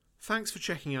Thanks for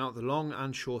checking out the Long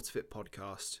and Short of It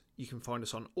podcast. You can find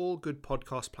us on all good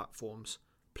podcast platforms.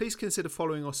 Please consider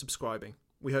following or subscribing.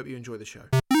 We hope you enjoy the show.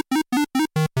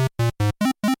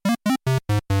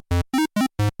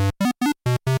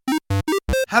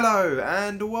 Hello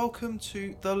and welcome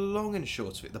to The Long and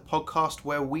Short of It, the podcast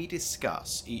where we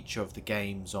discuss each of the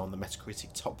games on the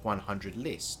Metacritic Top 100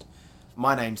 list.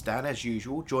 My name's Dan, as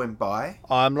usual, joined by...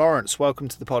 I'm Lawrence. Welcome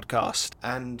to the podcast.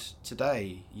 And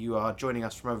today you are joining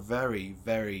us from a very,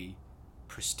 very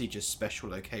prestigious special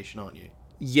location, aren't you?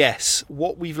 Yes,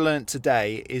 what we've learnt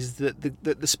today is that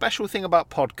the special thing about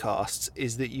podcasts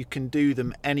is that you can do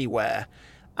them anywhere.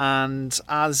 And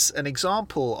as an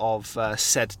example of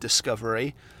said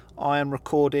discovery, I am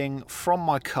recording from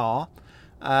my car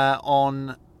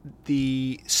on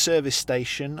the service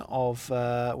station of,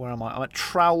 where am I? I'm at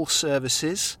Trowel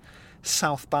Services,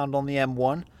 southbound on the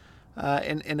M1,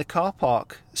 in a car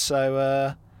park.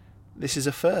 So this is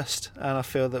a first, and I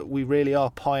feel that we really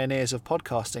are pioneers of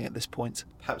podcasting at this point.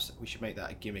 Perhaps we should make that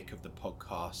a gimmick of the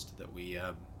podcast, that we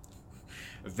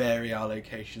vary our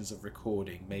locations of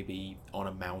recording, maybe on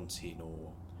a mountain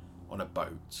or on a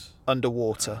boat.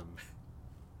 Underwater.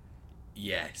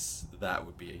 Yes, that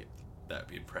would be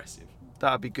impressive.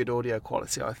 That would be good audio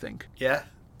quality, I think. Yeah,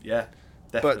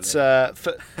 definitely. But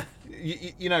for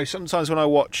you know, sometimes when I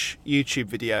watch YouTube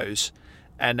videos,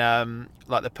 and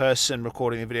like the person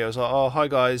recording the video is like, "Oh, hi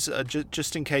guys,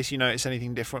 just in case you notice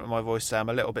anything different with my voice today, I'm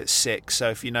a little bit sick,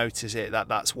 so if you notice it,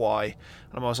 that's why."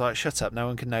 And I was like, "Shut up, no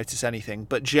one can notice anything."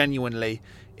 But genuinely,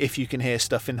 if you can hear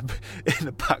stuff in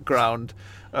the background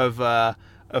of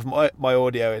my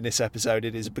audio in this episode,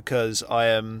 it is because I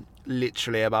am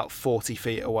literally about 40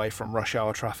 feet away from rush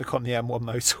hour traffic on the M1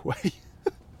 motorway.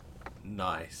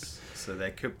 Nice. So there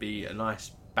could be a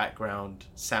nice background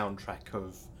soundtrack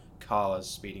of cars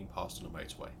speeding past on a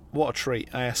motorway. What a treat,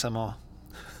 ASMR.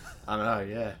 I know,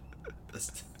 yeah.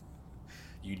 That's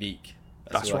unique.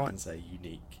 That's all right. I can say,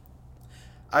 unique.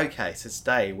 Okay, so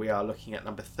today we are looking at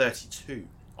number 32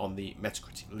 on the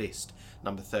Metacritic list.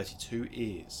 Number 32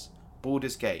 is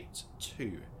Baldurs Gate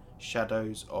 2,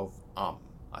 Shadows of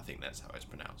I think that's how it's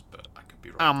pronounced, but I could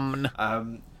be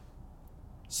wrong.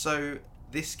 So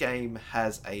this game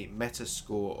has a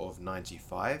Metascore of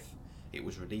 95. It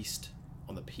was released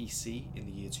on the PC in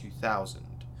the year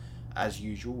 2000. As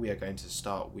usual, we are going to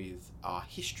start with our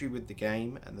history with the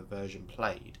game and the version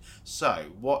played. So,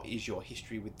 what is your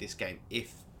history with this game,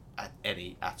 if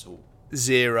any at all?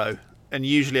 0. And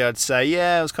usually I'd say,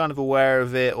 yeah, I was kind of aware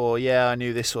of it, or yeah, I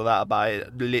knew this or that about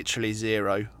it. Literally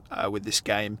 0 with this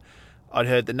game. I'd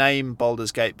heard the name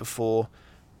Baldurs Gate before,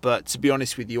 but to be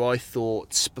honest with you, I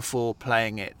thought before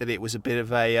playing it that it was a bit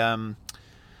of a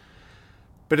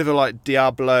like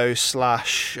Diablo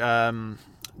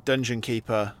 / Dungeon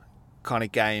Keeper kind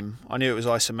of game. I knew it was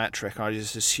isometric. I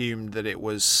just assumed that it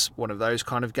was one of those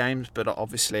kind of games, but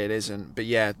obviously it isn't. But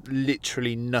yeah,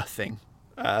 literally nothing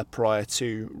prior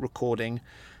to recording.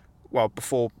 Well,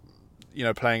 before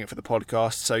playing it for the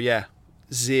podcast. So yeah,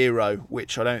 0,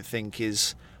 which I don't think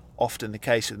is often the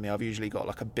case with me. I've usually got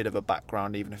like a bit of a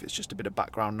background, even if it's just a bit of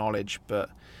background knowledge. But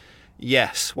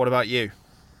yes, what about you?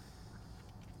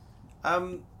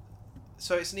 So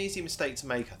it's an easy mistake to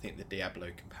make, I think, the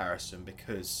Diablo comparison,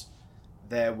 because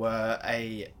there were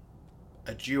a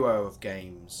duo of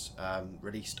games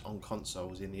released on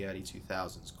consoles in the early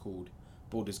 2000s called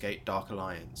Baldurs Gate Dark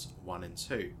Alliance 1 and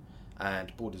 2.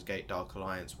 And Baldurs Gate Dark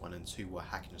Alliance 1 and 2 were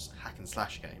hack and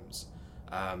slash games.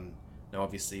 Now,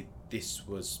 obviously, this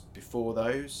was before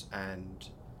those, and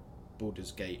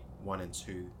Baldurs Gate 1 and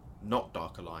 2, not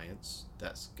Dark Alliance,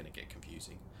 that's going to get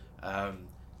confusing.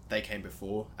 They came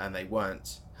before, and they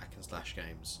weren't hack and slash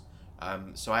games.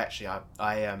 So I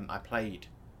played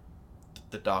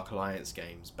the Dark Alliance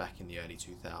games back in the early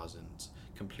 2000s,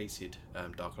 completed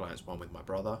Dark Alliance 1 with my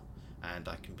brother, and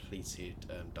I completed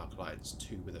Dark Alliance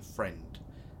 2 with a friend.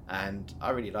 And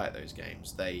I really like those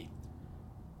games.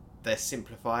 They're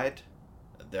simplified.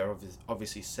 They're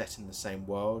obviously set in the same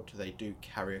world. They do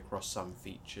carry across some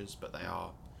features, but they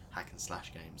are hack and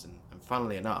slash games. And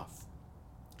funnily enough,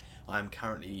 I'm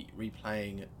currently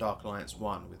replaying Dark Alliance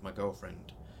 1 with my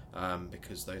girlfriend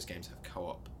because those games have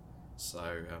co-op.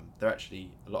 So they're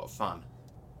actually a lot of fun.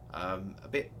 A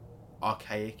bit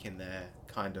archaic in their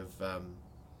kind of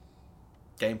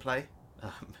gameplay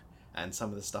and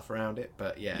some of the stuff around it,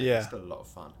 but yeah, it's still a lot of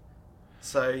fun.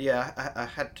 So yeah, I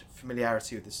had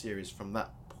familiarity with the series from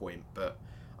that point, but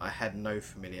I had no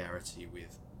familiarity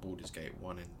with Baldurs Gate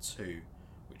 1 and 2,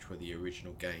 which were the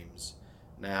original games.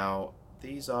 Now,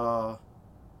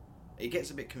 it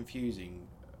gets a bit confusing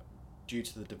due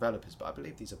to the developers, but I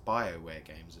believe these are BioWare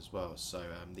games as well. So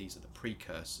these are the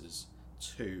precursors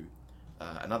to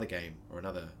another game, or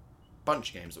another bunch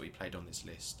of games that we played on this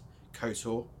list.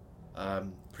 KOTOR,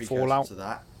 precursor Fallout. to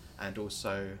that, and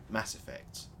also Mass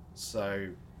Effect. So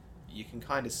you can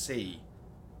kind of see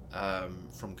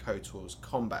from KOTOR's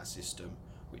combat system,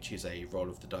 which is a roll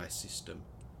of the dice system,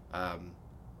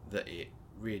 that it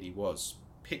really was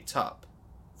picked up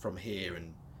from here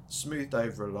and smoothed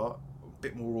over a lot, a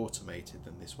bit more automated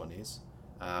than this one is.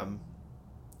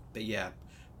 But yeah,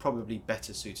 probably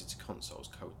better suited to consoles.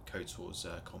 KOTOR's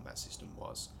combat system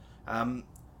was.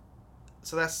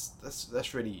 So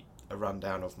that's really a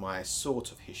rundown of my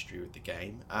sort of history with the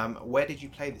game. Where did you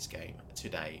play this game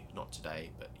today? Not today,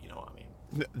 but you know what I mean.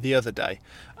 The other day,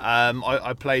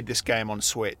 I played this game on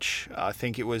Switch. I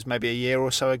think it was maybe a year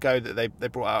or so ago that they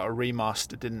brought out a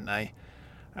remaster, didn't they?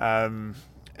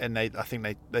 And I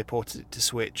think they ported it to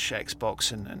Switch,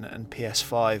 Xbox, and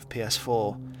PS5,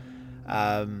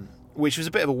 PS4, which was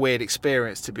a bit of a weird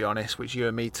experience, to be honest, which you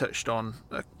and me touched on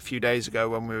a few days ago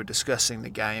when we were discussing the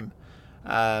game,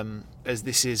 as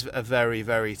this is a very,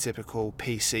 very typical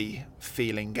PC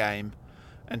feeling game,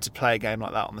 and to play a game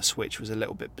like that on the Switch was a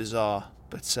little bit bizarre.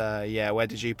 But yeah, where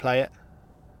did you play it?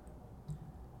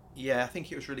 Yeah, I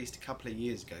think it was released a couple of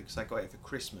years ago, because I got it for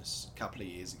Christmas a couple of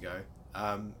years ago.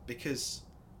 Because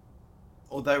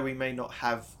although we may not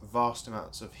have vast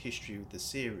amounts of history with the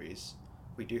series,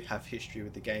 we do have history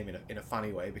with the game in a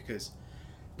funny way, because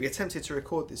we attempted to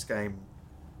record this game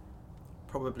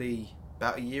probably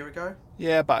about a year ago.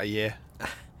 Yeah, about a year.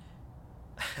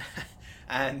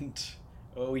 And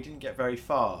well, we didn't get very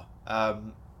far.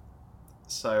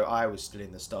 So I was still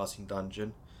in the starting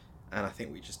dungeon, and I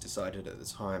think we just decided at the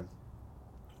time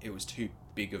it was too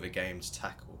big of a game to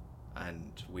tackle,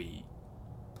 and we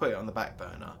put it on the back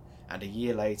burner. And a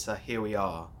year later, here we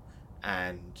are,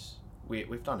 and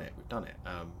we've done it.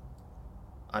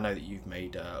 I know that you've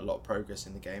made a lot of progress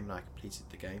in the game, and I completed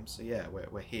the game. So yeah,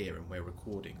 we're here and we're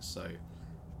recording. So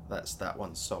that's that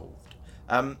one solved.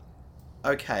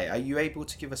 Okay, are you able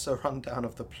to give us a rundown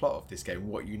of the plot of this game?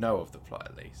 What you know of the plot,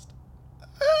 at least?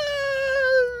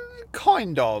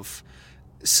 Kind of.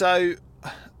 So,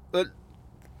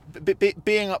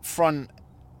 being up front,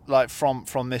 like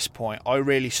from this point, I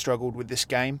really struggled with this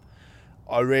game.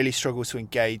 I really struggled to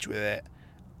engage with it,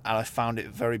 and I found it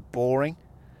very boring.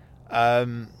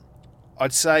 I'd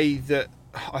say that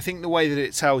I think the way that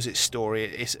it tells its story,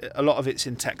 it's a lot of it's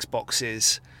in text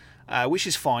boxes, which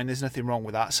is fine. There's nothing wrong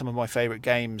with that. Some of my favourite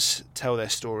games tell their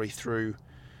story through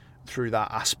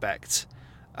that aspect.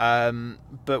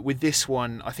 But with this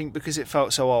one, I think because it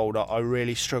felt so old, I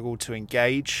really struggled to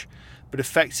engage. But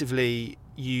effectively,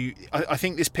 I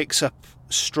think this picks up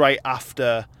straight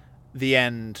after the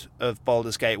end of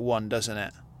Baldurs Gate 1, doesn't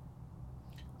it?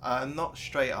 Not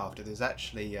straight after. There's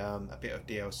actually a bit of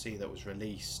DLC that was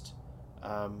released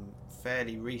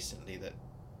fairly recently that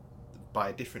by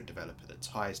a different developer that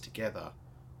ties together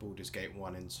Baldur's Gate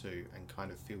 1 and 2 and kind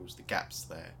of fills the gaps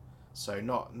there. So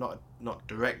not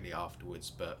directly afterwards,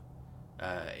 but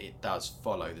it does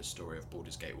follow the story of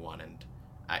Baldur's Gate 1, and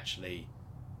actually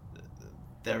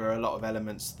there are a lot of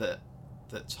elements that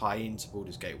tie into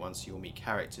Baldur's Gate 1, so you'll meet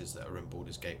characters that are in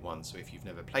Baldur's Gate 1. So if you've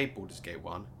never played Baldur's Gate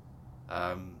 1,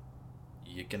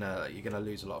 you're gonna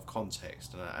lose a lot of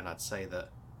context, and I'd say that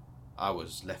I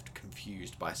was left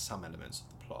confused by some elements of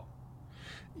the plot.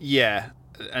 Yeah,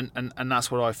 and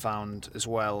that's what I found as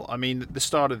well. I mean, the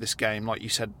start of this game, like you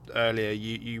said earlier,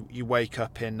 you wake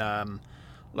up in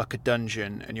like a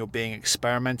dungeon, and you're being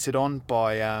experimented on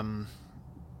by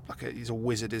he's a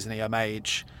wizard, isn't he? A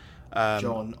mage.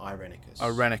 John Irenicus.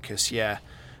 Irenicus, yeah,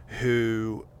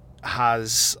 who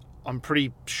has, I'm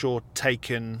pretty sure,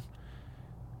 taken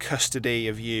custody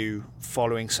of you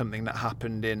following something that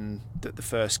happened in the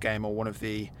first game, or one of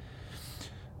the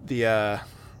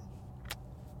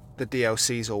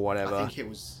DLCs or whatever. I think it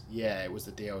was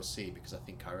the DLC, because I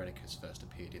think Irenicus first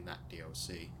appeared in that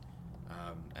DLC,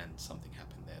 and something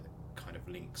happened there that kind of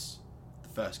links the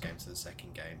first game to the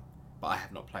second game. But I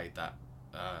have not played that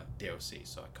DLC,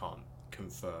 so I can't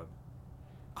confirm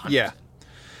 100%. Yeah.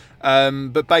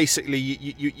 But basically,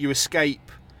 you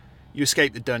escape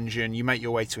the dungeon. You make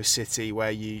your way to a city where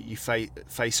you face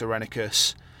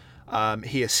Irenicus.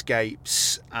 He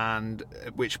escapes, and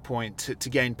at which point, to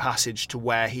gain passage to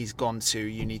where he's gone to,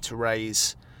 you need to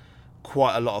raise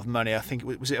quite a lot of money. I think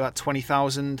was it about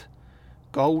 20,000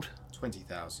 gold?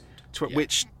 20,000. Yeah.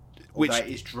 Which that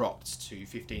is dropped to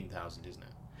 15,000, isn't it?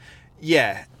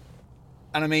 Yeah,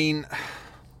 and I mean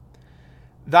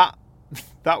that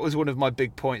was one of my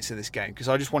big points in this game, because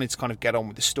I just wanted to kind of get on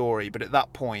with the story. But at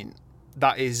that point,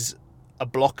 that is a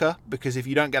blocker, because if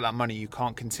you don't get that money, you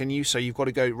can't continue. So you've got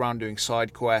to go around doing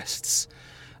side quests,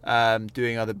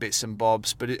 doing other bits and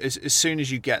bobs. But as soon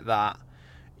as you get that,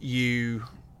 you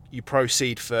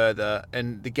proceed further,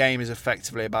 and the game is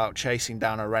effectively about chasing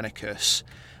down Irenicus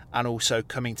and also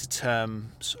coming to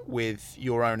terms with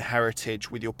your own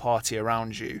heritage, with your party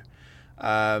around you.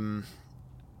 That's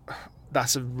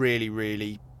a really,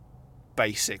 really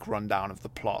basic rundown of the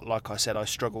plot. Like I said, I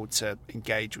struggled to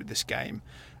engage with this game,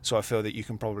 so I feel that you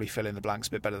can probably fill in the blanks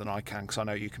a bit better than I can, because I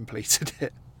know you completed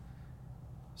it.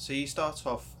 So you start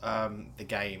off the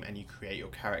game and you create your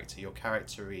character. Your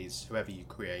character is, whoever you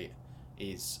create,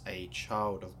 is a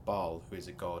child of Baal, who is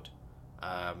a god,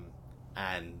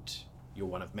 and you're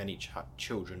one of many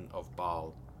children of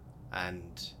Baal,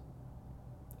 and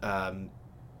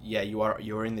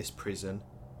you're in this prison,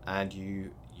 and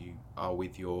you are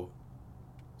with your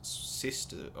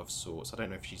sister of sorts. I don't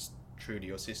know if she's truly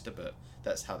your sister, but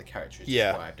that's how the character is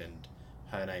described, and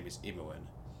her name is Imoen,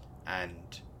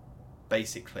 and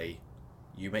basically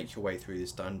you make your way through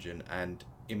this dungeon, and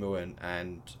Imoen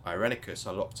and Irenicus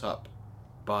are locked up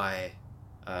by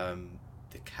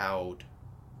the cowed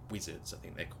wizards, I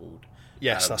think they're called.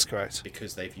 Yes, that's correct.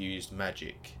 Because they've used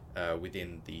magic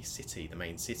within the city, the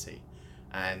main city,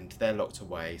 and they're locked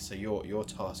away. So your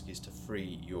task is to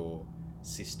free your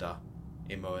sister,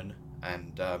 Imoen,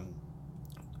 and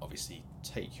obviously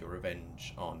take your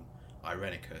revenge on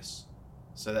Irenicus.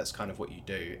 So that's kind of what you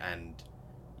do, and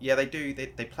yeah,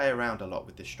 they play around a lot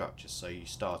with the structure. So you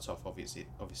start off, obviously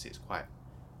it's quite,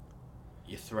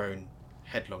 you're thrown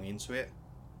headlong into it,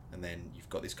 and then you've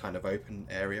got this kind of open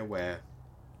area where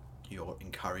you're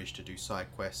encouraged to do side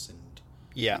quests, and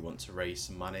you want to raise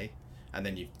some money, and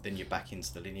then you're back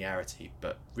into the linearity,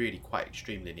 but really quite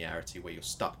extreme linearity, where you're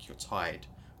stuck, you're tied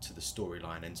to the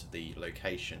storyline and to the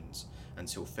locations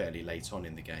until fairly late on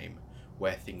in the game,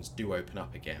 where things do open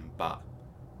up again, but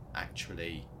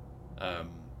actually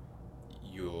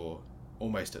you're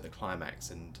almost at the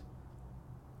climax, and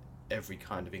every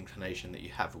kind of inclination that you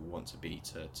have will want to be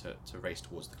to race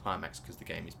towards the climax, because the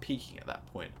game is peaking at that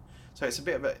point. So it's a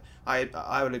bit of a,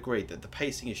 I will agree that the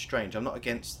pacing is strange. I'm not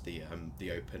against the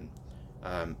open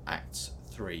Act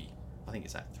 3. I think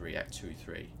it's Act 3, Act 2,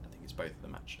 3. I think it's both of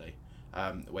them actually,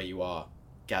 where you are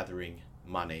gathering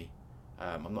money.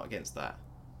 I'm not against that,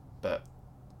 but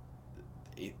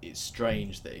it's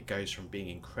strange that it goes from being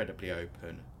incredibly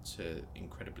open to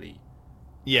incredibly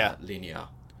linear.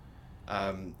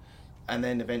 And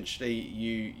then eventually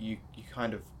you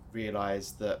kind of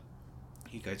realise that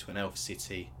you go to an elf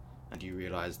city, and you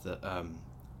realise that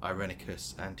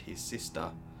Irenicus and his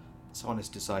sister, someone has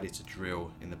decided to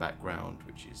drill in the background,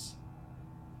 which is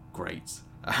great.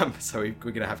 So we're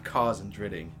going to have cars and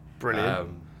drilling.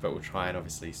 Brilliant. But we'll try and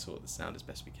obviously sort the sound as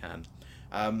best we can.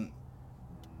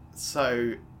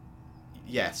 So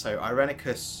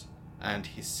Irenicus and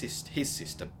his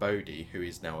sister Bodhi, who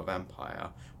is now a vampire,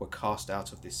 were cast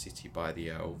out of this city by the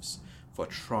elves for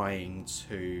trying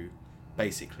to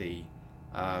basically,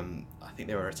 I think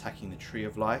they were attacking the Tree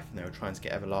of Life, and they were trying to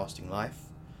get everlasting life,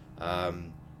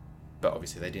 but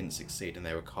obviously they didn't succeed, and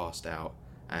they were cast out,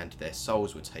 and their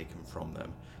souls were taken from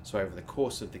them. So over the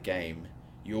course of the game,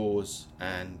 yours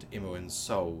and Imoen's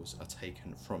souls are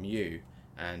taken from you,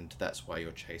 and that's why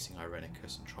you're chasing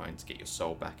Irenicus and trying to get your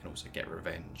soul back and also get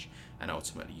revenge. And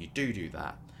ultimately you do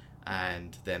that,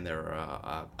 and then there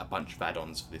are a bunch of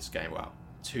add-ons for this game. Well,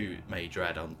 2 major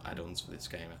add-ons for this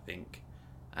game, I think,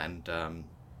 and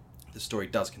the story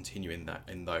does continue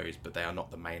in those, but they are not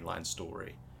the mainline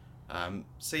story.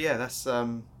 So yeah,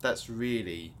 that's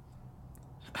really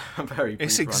a very brief.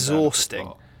 It's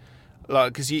exhausting,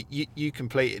 like, because you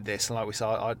completed this, and like we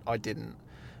said, I didn't.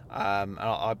 And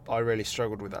I really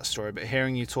struggled with that story, but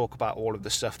hearing you talk about all of the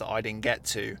stuff that I didn't get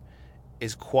to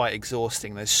is quite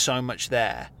exhausting. There's so much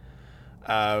there,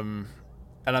 and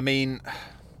I mean,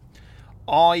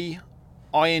 I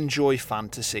enjoy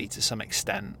fantasy to some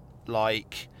extent.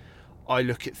 Like, I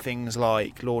look at things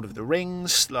like Lord of the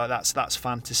Rings, like that's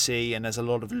fantasy, and there's a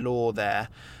lot of lore there.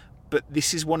 But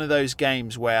this is one of those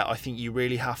games where I think you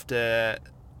really have to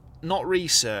not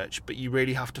research, but you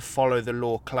really have to follow the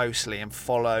lore closely and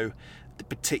follow the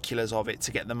particulars of it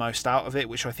to get the most out of it,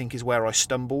 which I think is where I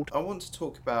stumbled. I want to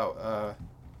talk about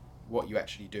what you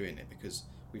actually do in it, because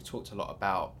we've talked a lot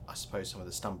about, I suppose, some of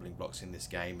the stumbling blocks in this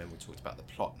game, and we talked about the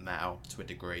plot now to a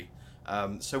degree.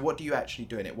 So what do you actually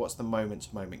do in it? What's the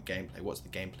moment-to-moment gameplay? What's the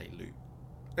gameplay loop?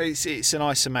 It's an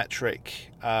isometric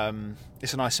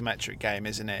game,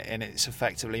 isn't it? And it's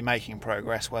effectively making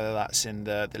progress, whether that's in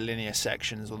the linear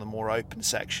sections or the more open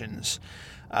sections,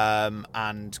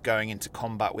 and going into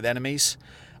combat with enemies.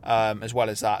 as well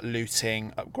as that,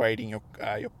 looting, upgrading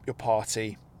your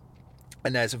party.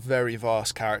 And there's a very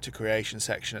vast character creation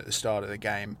section at the start of the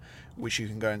game, which you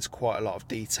can go into quite a lot of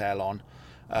detail on.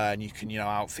 And you can,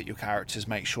 outfit your characters,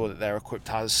 make sure that they're equipped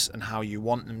as and how you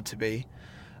want them to be.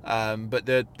 But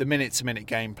the minute-to-minute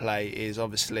gameplay is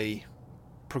obviously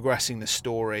progressing the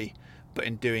story, but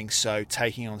in doing so,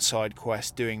 taking on side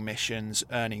quests, doing missions,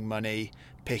 earning money,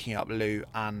 picking up loot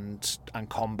and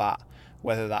combat,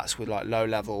 whether that's with like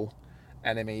low-level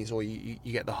enemies or you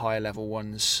get the higher level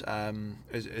ones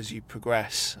as you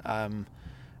progress. And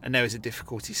there is a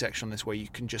difficulty section on this where you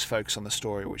can just focus on the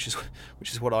story, which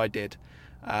is what I did.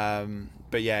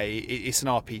 But yeah, it's an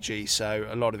RPG, so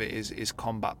a lot of it is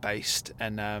combat based.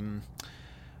 And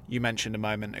you mentioned a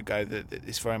moment ago that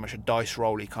it's very much a dice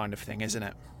rolly kind of thing, isn't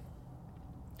it?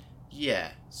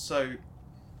 Yeah. So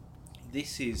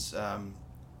this is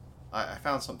I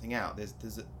found something out.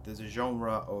 There's a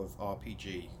genre of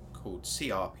RPG called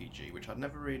CRPG, which I'd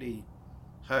never really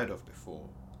heard of before.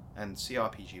 And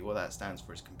CRPG, what that stands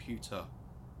for is computer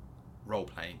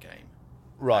role-playing game.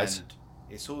 Right. And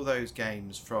it's all those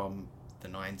games from the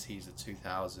 90s, the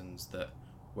 2000s that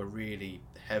were really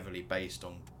heavily based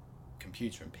on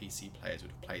computer, and PC players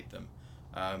would have played them.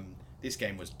 This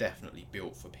game was definitely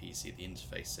built for PC. The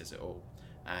interface says it all.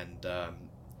 And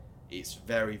it's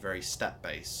very, very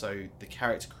stat-based. So the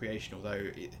character creation,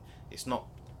 although it's not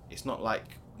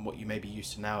like what you may be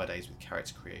used to nowadays with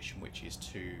character creation, which is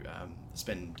to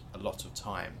spend a lot of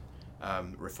time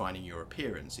refining your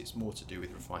appearance. It's more to do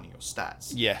with refining your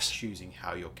stats. Yes. Choosing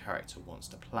how your character wants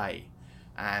to play.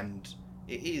 And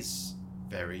it is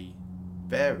very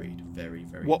varied, very,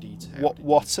 very detailed.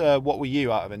 What were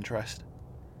you, out of interest?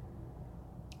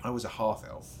 I was a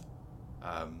half-elf.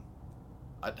 I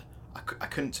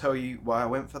couldn't tell you why I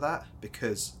went for that,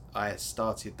 because I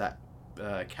started that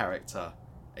character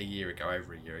over a year ago.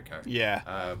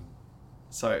 Yeah.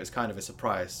 So it was kind of a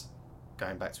surprise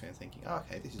going back to it and thinking, oh,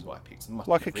 okay, this is why I picked them.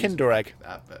 Like a Kinder Egg.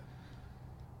 That, but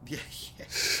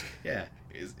yeah.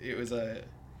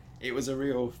 It was a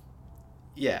real,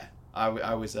 yeah.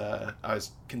 I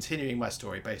was continuing my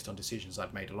story based on decisions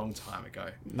I'd made a long time ago.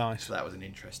 Nice. So that was an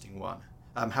interesting one.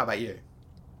 How about you?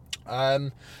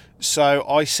 So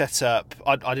I set up.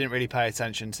 I didn't really pay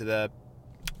attention to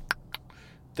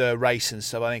the race and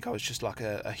stuff. I think I was just like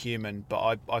a human,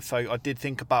 but I did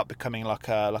think about becoming like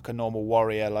a normal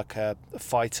warrior, like a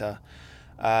fighter,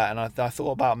 and I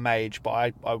thought about mage,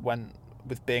 but I went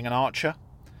with being an archer.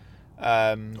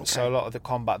 Okay. So a lot of the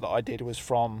combat that I did was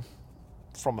from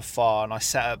afar, and I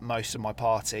set up most of my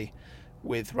party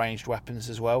with ranged weapons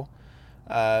as well.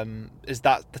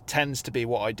 That tends to be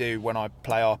what I do when I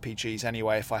play RPGs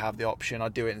anyway. If I have the option, I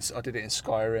did it in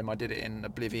Skyrim, I did it in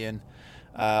Oblivion.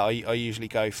 I usually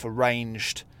go for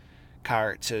ranged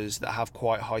characters that have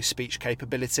quite high speech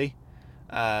capability.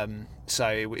 So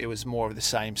it was more of the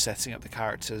same, setting up the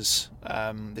characters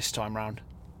this time round.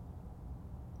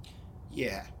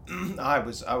 Yeah, I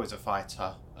was a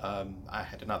fighter. I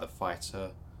had another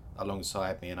fighter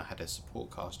alongside me, and I had a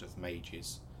support cast of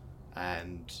mages.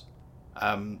 And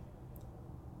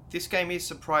this game is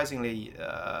surprisingly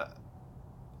a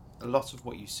lot of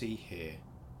what you see here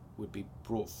would be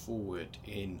brought forward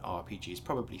in RPGs,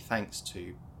 probably thanks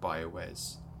to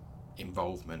BioWare's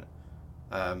involvement.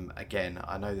 Again,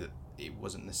 I know that it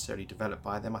wasn't necessarily developed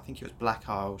by them. I think it was Black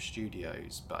Isle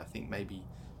Studios, but I think maybe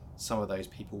some of those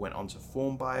people went on to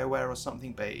form BioWare or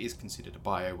something, but it is considered a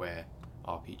BioWare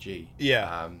RPG.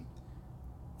 Yeah.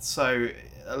 So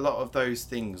a lot of those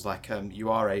things, like you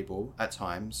are able at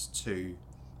times to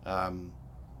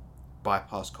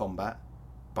bypass combat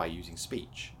by using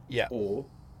speech. Yeah. Or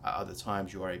at other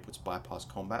times you are able to bypass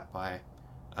combat by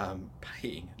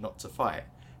paying not to fight.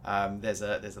 There's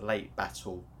a late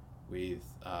battle with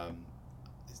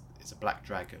it's a black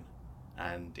dragon,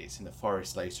 and it's in the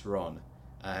forest later on,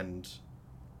 and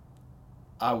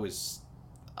I was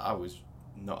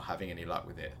not having any luck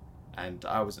with it, and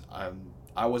I wasn't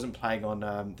playing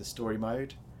on the story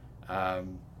mode, but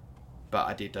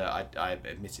I did. I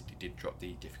admittedly did drop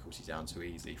the difficulty down to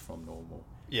easy from normal.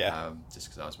 Yeah. Just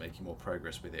because I was making more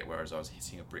progress with it, whereas I was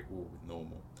hitting a brick wall with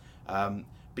normal.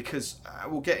 Because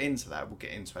we'll get into that. We'll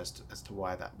get into as to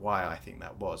why I think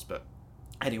that was. But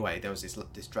anyway, there was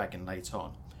this dragon late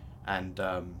on, and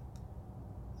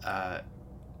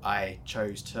I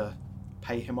chose to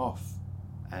pay him off,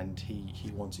 and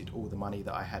he wanted all the money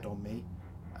that I had on me,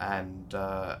 and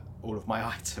all of my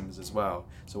items as well.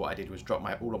 So what I did was drop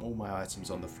all my items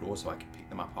on the floor so I could pick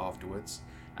them up afterwards,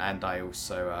 and I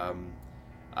also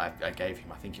I gave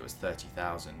him, I think it was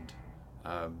 30,000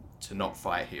 to not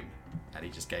fight him, and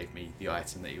he just gave me the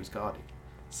item that he was guarding.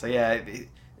 So yeah,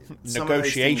 some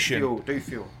Negotiation. of those things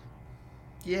do feel.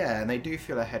 Yeah, and they do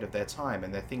feel ahead of their time,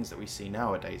 and they're things that we see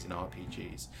nowadays in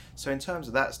RPGs. So in terms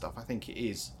of that stuff, I think it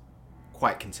is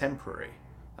quite contemporary.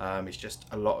 It's just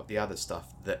a lot of the other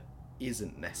stuff that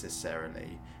isn't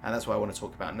necessarily, and that's what I want to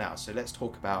talk about now. So let's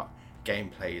talk about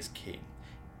gameplay is king.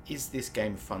 Is this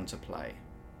game fun to play?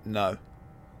 No.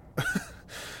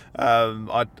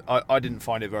 I didn't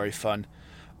find it very fun,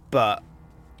 but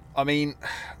I mean,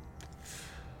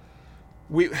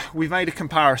 we've made a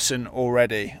comparison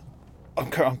already.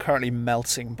 I'm currently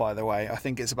melting, by the way. I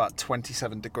think it's about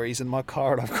 27 degrees in my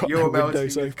car, and I've got You're the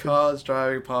windows melting open. with cars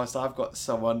driving past. I've got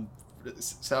someone. It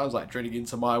sounds like drilling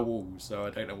into my walls, so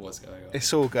I don't know what's going on.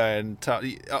 It's all going.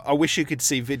 I wish you could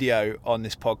see video on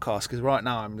this podcast, because right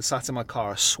now I'm sat in my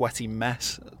car, a sweaty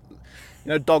mess. You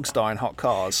know, dogs die in hot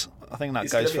cars. I think that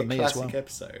goes for me as well. Classic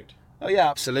episode. Oh yeah,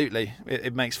 absolutely.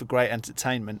 It makes for great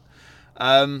entertainment.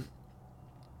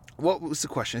 What was the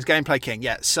question? Is gameplay king?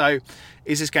 Yeah. So,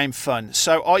 is this game fun?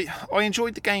 So I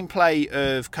enjoyed the gameplay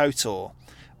of KOTOR,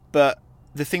 but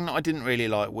the thing that I didn't really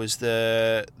like was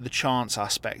the chance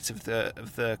aspect of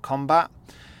the combat.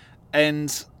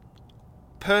 And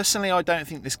personally, I don't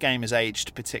think this game has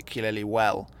aged particularly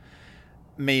well.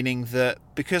 Meaning that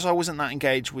because I wasn't that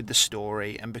engaged with the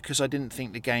story, and because I didn't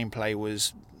think the gameplay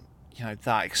was,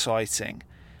 that exciting,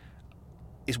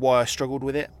 is why I struggled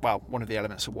with it. Well, one of the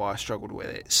elements of why I struggled with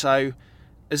it. So,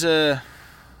 as a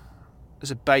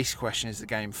base question, is the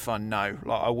game fun? No.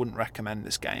 I wouldn't recommend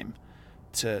this game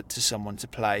to someone to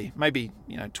play. Maybe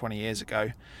 20 years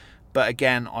ago, but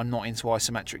again, I'm not into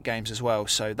isometric games as well,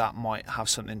 so that might have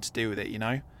something to do with it.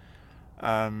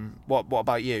 What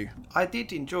about you? I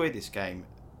did enjoy this game.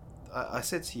 I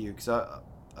said to you, because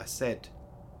I said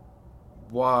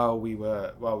while we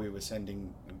were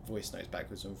sending voice notes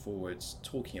backwards and forwards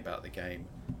talking about the game,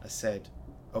 I said,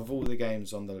 of all the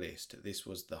games on the list, this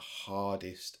was the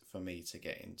hardest for me to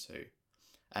get into.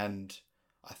 And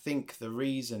I think the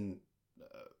reason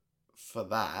for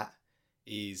that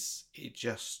is it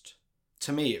just,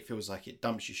 to me, it feels like it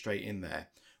dumps you straight in there.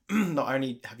 Not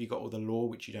only have you got all the lore,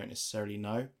 which you don't necessarily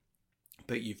know,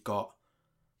 but you've got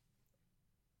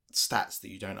stats that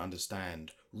you don't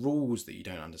understand, rules that you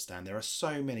don't understand. There are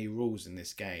so many rules in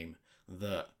this game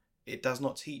that it does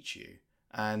not teach you.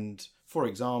 And for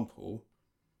example,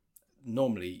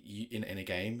 normally in a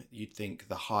game, you'd think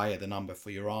the higher the number for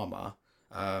your armor,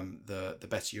 the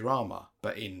better your armor.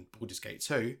 But in Baldur's Gate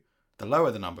 2, the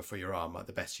lower the number for your armor,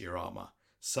 the better your armor.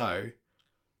 So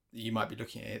you might be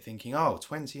looking at it thinking, oh,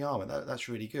 20 armor, that's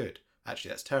really good. Actually,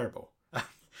 that's terrible.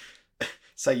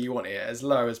 So you want it as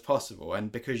low as possible.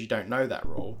 And because you don't know that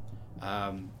rule,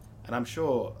 and I'm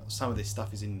sure some of this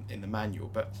stuff is in the manual,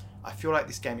 but I feel like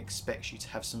this game expects you to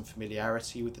have some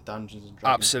familiarity with the Dungeons and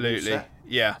Dragons. Absolutely,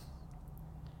 yeah.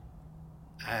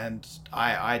 And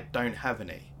I don't have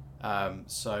any.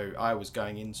 So I was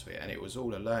going into it and it was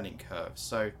all a learning curve.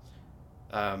 So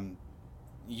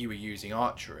you were using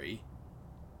archery.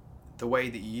 The way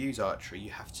that you use archery,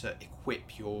 you have to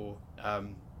equip your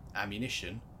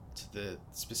ammunition to the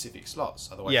specific slots.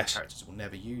 Otherwise, Yes. the characters will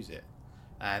never use it.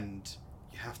 And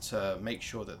you have to make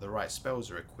sure that the right spells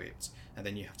are equipped. And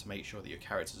then you have to make sure that your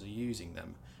characters are using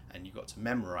them. And you've got to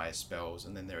memorize spells.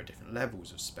 And then there are different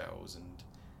levels of spells. And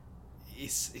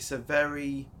it's a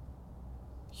very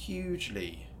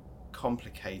hugely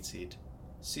complicated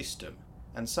system.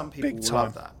 And some people will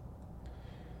love that.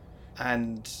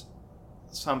 And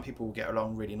some people will get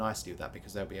along really nicely with that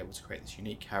because they'll be able to create this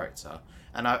unique character.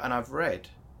 And I've read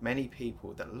many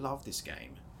people that love this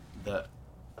game, that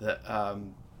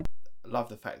love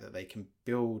the fact that they can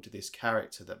build this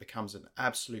character that becomes an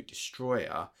absolute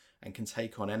destroyer and can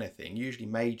take on anything. Usually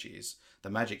mages, the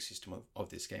magic system of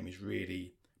this game is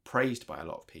really praised by a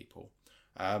lot of people.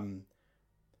 And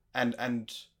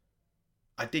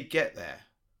I did get there.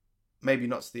 Maybe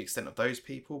not to the extent of those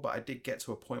people, but I did get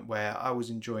to a point where I was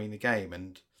enjoying the game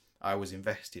and I was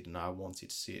invested and I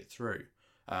wanted to see it through.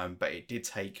 But it did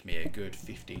take me a good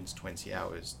 15 to 20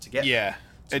 hours to get there,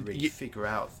 to really figure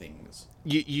out things.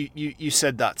 You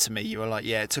said that to me. You were like,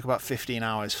 yeah, it took about 15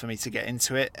 hours for me to get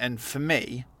into it. And for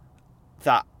me,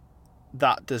 that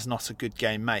does not a good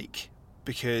game make.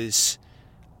 Because,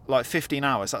 15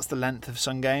 hours, that's the length of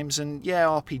some games. And yeah,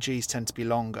 RPGs tend to be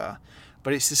longer.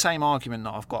 But it's the same argument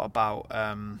that I've got about...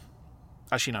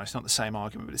 actually, no, it's not the same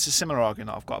argument, but it's a similar argument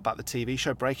that I've got about the TV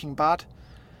show Breaking Bad.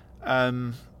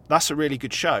 That's a really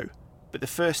good show, but the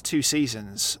first 2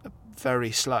 seasons are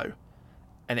very slow,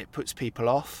 and it puts people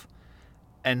off.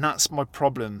 And that's my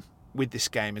problem with this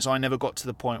game, is I never got to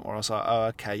the point where I was like, oh,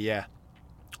 okay, yeah,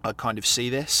 I kind of see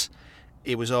this.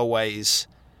 It was always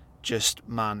just,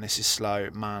 man, this is slow,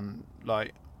 man,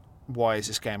 why is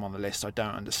this game on the list? I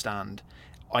don't understand.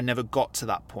 I never got to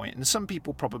that point, and some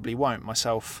people probably won't,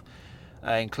 myself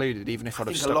included, even if I'd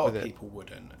have stuck with it. I think a lot of people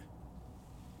wouldn't.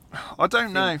 I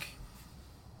don't know.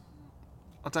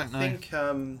 I don't know. I think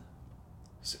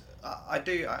I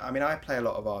do. I mean, I play a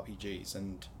lot of RPGs,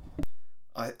 and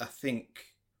I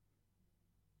think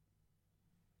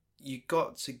you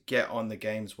got to get on the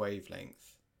game's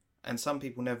wavelength, and some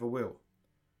people never will.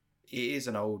 It is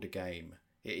an older game.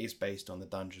 It is based on the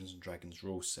Dungeons and Dragons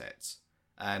rule set,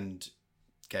 and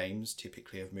games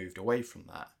typically have moved away from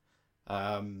that.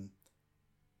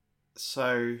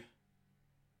 So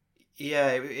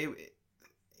yeah,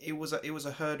 it was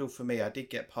a hurdle for me. I did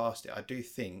get past it. I do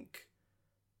think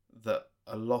that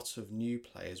a lot of new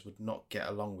players would not get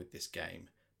along with this game,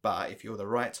 but if you're the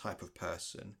right type of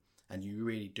person and you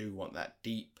really do want that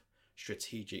deep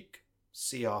strategic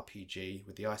CRPG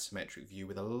with the isometric view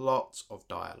with a lot of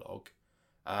dialogue,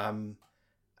 and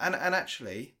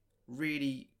actually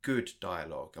really good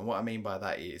dialogue, and what I mean by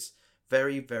that is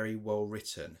very, very well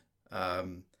written.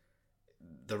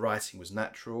 The writing was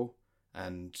natural,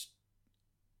 and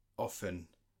often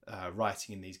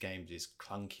writing in these games is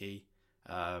clunky,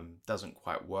 doesn't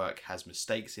quite work, has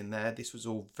mistakes in there. This was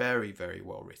all very, very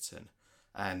well written,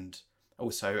 and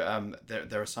also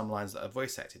there are some lines that are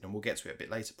voice acted, and we'll get to it a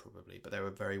bit later probably, but they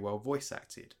were very well voice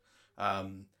acted.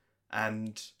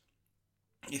 And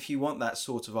if you want that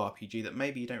sort of RPG that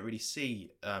maybe you don't really see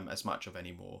as much of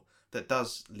anymore, that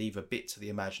does leave a bit to the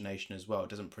imagination as well, it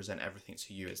doesn't present everything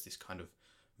to you as this kind of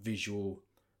visual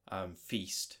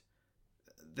feast,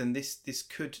 then this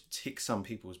could tick some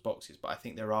people's boxes. But I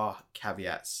think there are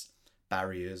caveats,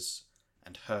 barriers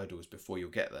and hurdles before you'll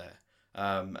get there.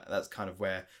 That's kind of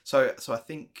where so I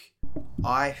think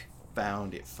I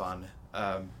found it fun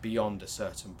beyond a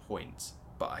certain point,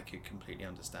 but I could completely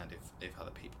understand if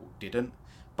other people didn't.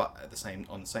 But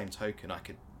on the same token, I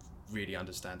could really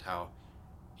understand how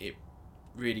it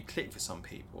really clicked for some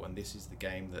people, and this is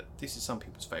some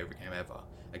people's favourite game ever,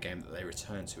 a game that they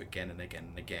return to again and again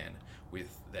and again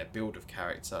with their build of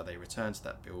character. They return to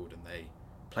that build and they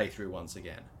play through once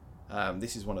again.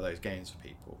 This is one of those games for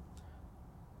people,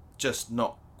 just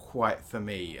not quite for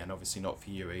me, and obviously not for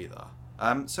you either.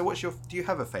 So do you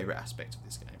have a favourite aspect of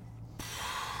this game?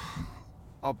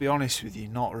 I'll be honest with you,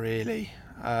 not really.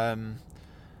 I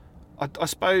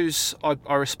suppose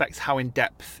I respect how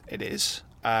in-depth it is,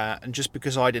 and just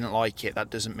because I didn't like it, that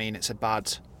doesn't mean it's a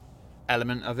bad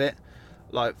element of it.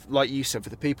 Like you said, for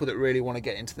the people that really want to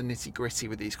get into the nitty-gritty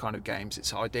with these kind of games,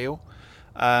 it's ideal.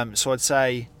 So I'd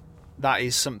say that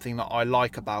is something that I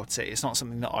like about it. It's not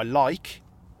something that I like,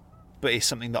 but it's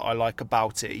something that I like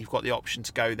about it. You've got the option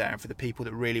to go there, and for the people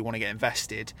that really want to get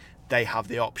invested, they have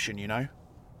the option, you know?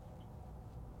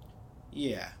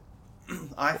 Yeah.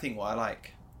 I think what I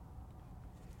like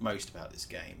most about this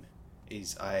game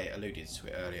is, I alluded to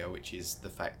it earlier, which is the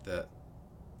fact that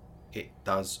it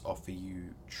does offer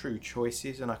you true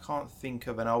choices, and I can't think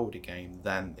of an older game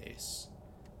than this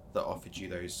that offered you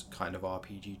those kind of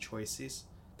RPG choices.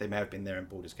 They may have been there in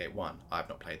Baldurs Gate 1. I've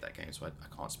not played that game, so I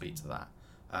can't speak to that.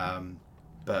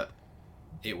 But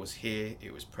it was here,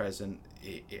 it was present,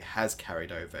 it has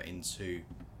carried over into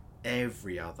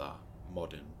every other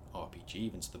modern RPG,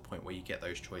 even to the point where you get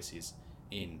those choices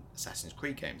in Assassin's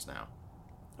Creed games now.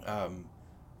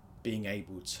 Being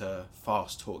able to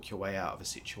fast talk your way out of a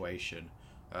situation,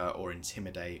 or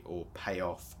intimidate or pay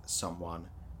off someone,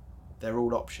 they're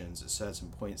all options at certain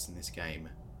points in this game,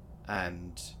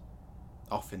 and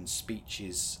often speech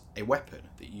is a weapon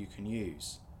that you can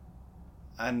use.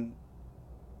 And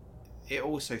it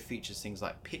also features things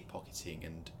like pickpocketing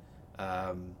and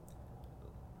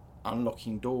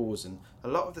unlocking doors, and a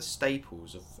lot of the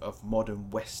staples of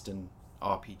modern Western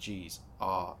RPGs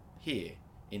are here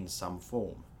in some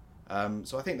form.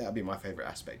 So I think that would be my favourite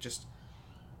aspect.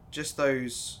 Just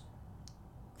those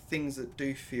things that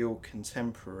do feel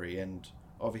contemporary and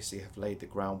obviously have laid the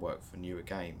groundwork for newer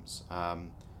games.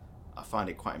 I find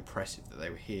it quite impressive that they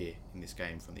were here in this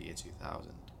game from the year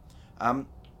 2000.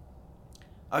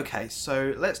 Okay,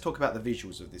 so let's talk about the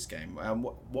visuals of this game.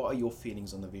 What are your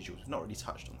feelings on the visuals? We've not really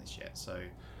touched on this yet, so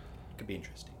it could be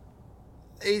interesting.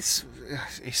 It's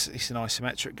an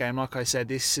isometric game. Like I said,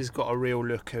 this has got a real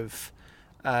look of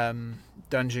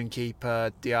Dungeon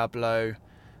Keeper, Diablo,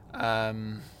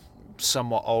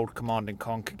 somewhat old Command and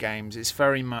Conquer games. It's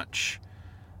got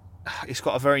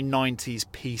a very 90s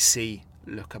PC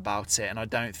look about it, and I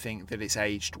don't think that it's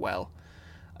aged well.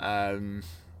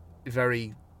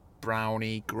 Very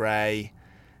browny, grey,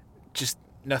 just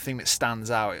nothing that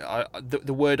stands out.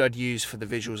 The word I'd use for the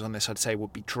visuals on this, I'd say,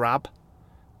 would be drab.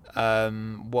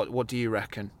 What do you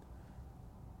reckon?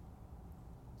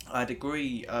 I'd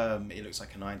agree. It looks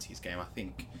like a '90s game. I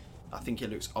think it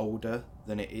looks older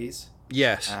than it is.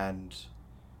 Yes. And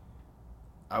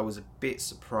I was a bit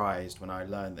surprised when I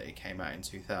learned that it came out in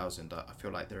 2000. I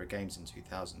feel like there are games in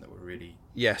 2000 that were really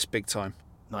Yes, big time.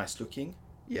 nice looking.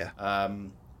 Yeah.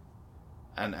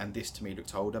 And this to me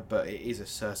looked older, but it is a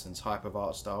certain type of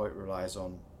art style. It relies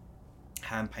on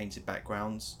hand painted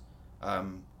backgrounds,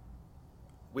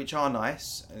 which are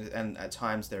nice, and at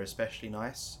times they're especially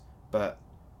nice. But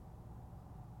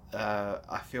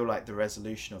I feel like the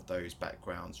resolution of those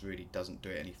backgrounds really doesn't do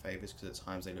it any favors, because at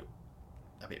times they look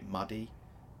a bit muddy,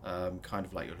 kind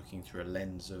of like you're looking through a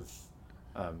lens of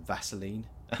Vaseline.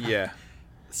 Yeah.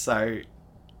 So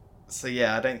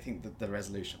yeah, I don't think that the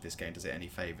resolution of this game does it any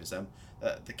favors.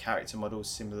 The character models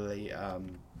similarly,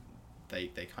 they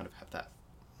kind of have that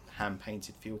hand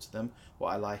painted feel to them.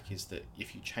 What I like is that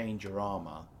if you change your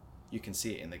armor, you can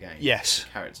see it in the game. Yes. The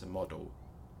character model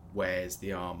wears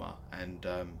the armor, and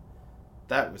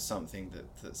that was something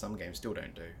that some games still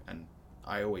don't do, and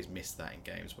I always miss that in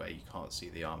games where you can't see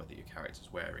the armor that your character's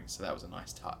wearing. So that was a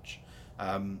nice touch.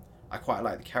 I quite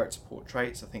like the character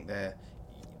portraits. I think they're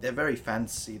very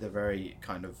fantasy. They're very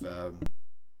kind of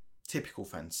typical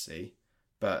fantasy,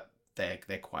 but they're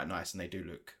quite nice, and they do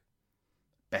look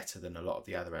better than a lot of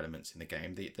the other elements in the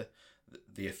game.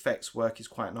 The effects work is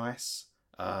quite nice,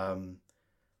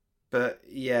 but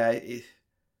yeah,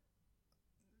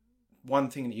 one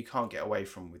thing that you can't get away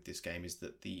from with this game is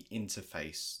that the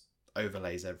interface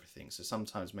overlays everything. So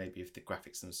sometimes maybe if the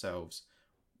graphics themselves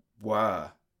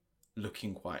were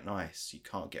looking quite nice, you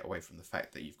can't get away from the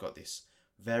fact that you've got this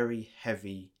very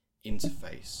heavy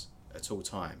interface at all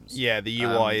times. Yeah, the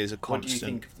UI is a constant. What do you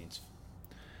think of the interface?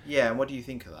 Yeah, and what do you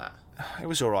think of that? It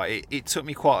was all right. It took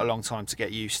me quite a long time to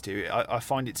get used to. I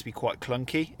find it to be quite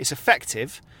clunky. It's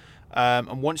effective,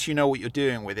 and once you know what you're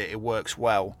doing with it, it works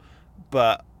well.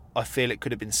 But I feel it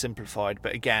could have been simplified.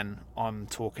 But again, I'm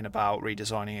talking about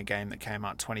redesigning a game that came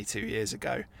out 22 years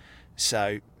ago.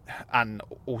 So, and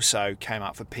also came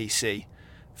out for PC.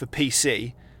 For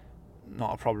PC,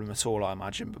 not a problem at all, I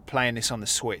imagine. But playing this on the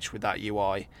Switch with that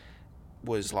UI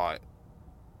was like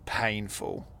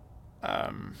painful.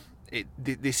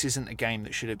 This isn't a game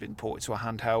that should have been ported to a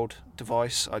handheld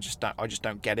device. I just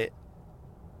don't get it.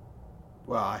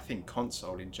 Well, I think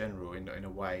console in general, in a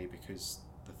way, because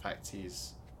the fact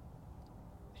is,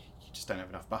 you just don't have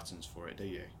enough buttons for it, do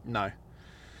you? No,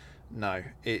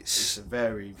 it's a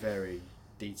very, very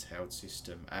detailed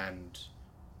system, and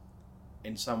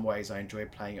in some ways I enjoy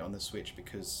playing it on the Switch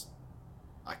because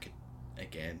I could,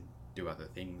 again, do other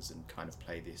things and kind of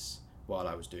play this while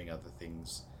I was doing other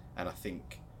things, and I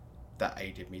think that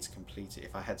aided me to complete it.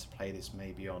 If I had to play this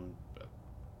maybe on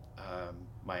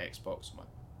my Xbox, my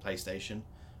PlayStation,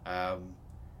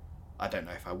 I don't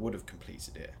know if I would have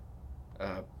completed it.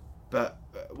 But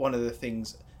one of the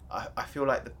things, I feel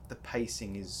like the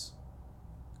pacing is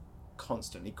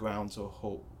constantly ground to a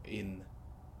halt in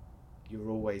you're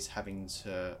always having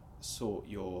to sort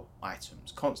your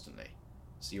items constantly.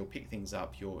 So you'll pick things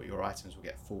up, your items will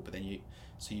get full, but then you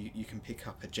can pick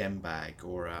up a gem bag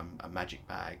or a magic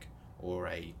bag or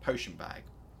a potion bag.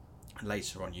 And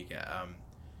later on you get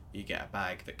a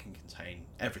bag that can contain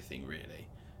everything really.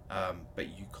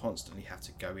 But you constantly have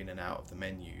to go in and out of the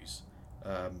menus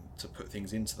to put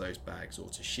things into those bags, or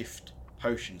to shift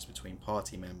potions between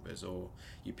party members, or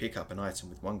you pick up an item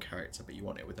with one character but you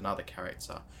want it with another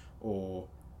character, or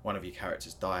one of your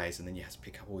characters dies and then you have to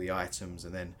pick up all the items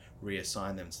and then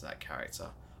reassign them to that character.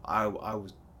 I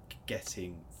was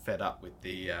getting fed up with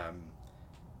the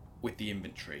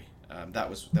inventory. That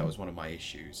was one of my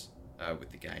issues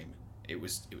with the game. It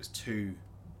was too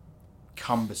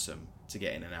cumbersome to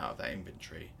get in and out of that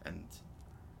inventory, and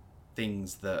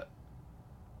things that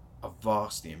are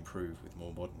vastly improved with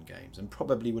more modern games, and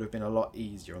probably would have been a lot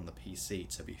easier on the PC,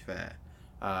 to be fair,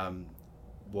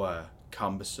 were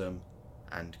cumbersome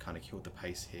and kind of killed the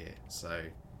pace here. So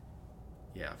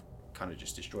yeah, I've kind of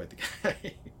just destroyed the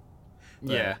game.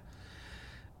 Yeah,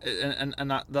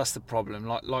 and that's the problem.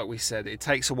 Like we said, it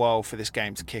takes a while for this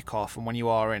game to kick off, and when you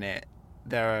are in it,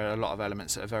 there are a lot of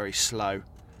elements that are very slow,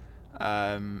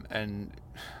 and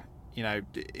you know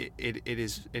it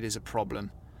is a problem.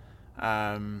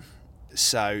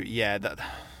 So yeah, that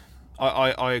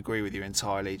I agree with you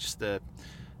entirely. Just the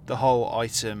whole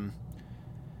item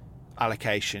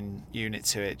allocation unit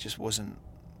to it just wasn't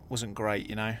great,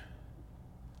 you know.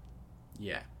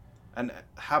 Yeah. And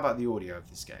how about the audio of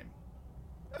this game?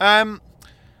 I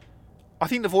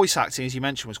think the voice acting, as you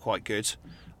mentioned, was quite good.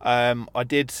 I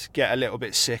did get a little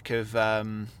bit sick of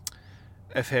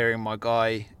hearing my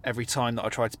guy every time that I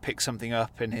tried to pick something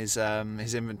up in his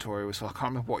inventory. Was like, I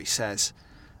can't remember what he says.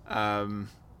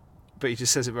 But he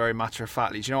just says it very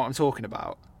matter-of-factly. Do you know what I'm talking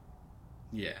about?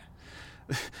 Yeah.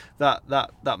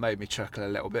 That made me chuckle a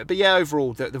little bit. But yeah,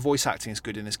 overall, the voice acting is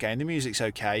good in this game. The music's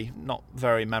okay, not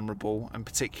very memorable, and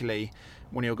particularly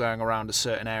when you're going around a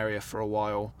certain area for a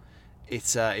while,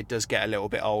 it does get a little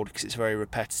bit old because it's very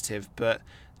repetitive. But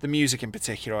the music in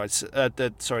particular,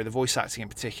 the voice acting in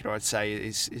particular, I'd say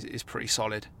is pretty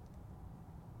solid.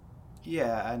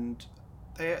 Yeah, and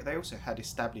they also had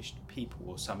established people,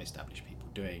 or some established people,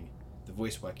 doing the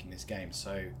voice work in this game.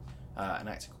 So an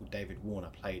actor called David Warner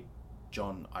played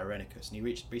John Irenicus, and he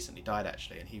recently died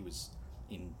actually, and he was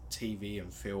in TV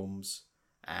and films,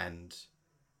 and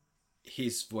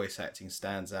his voice acting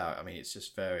stands out. I mean, it's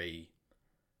just very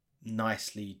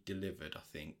nicely delivered, I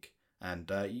think,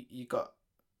 and you got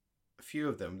a few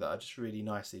of them that are just really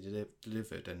nicely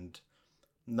delivered, and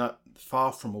not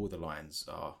far from all the lines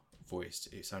are voiced.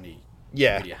 It's only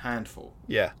really a handful.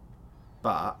 Yeah,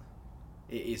 but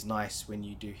it is nice when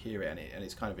you do hear it, and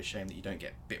it's kind of a shame that you don't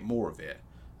get a bit more of it.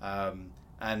 The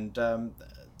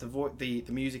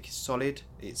music is solid.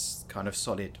 It's kind of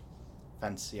solid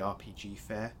fantasy RPG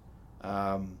fare.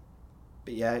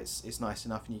 But yeah, it's nice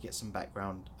enough, and you get some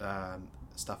background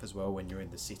stuff as well when you're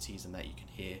in the cities, and that you can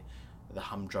hear the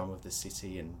humdrum of the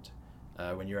city, and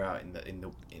when you're out in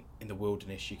the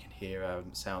wilderness, you can hear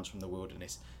sounds from the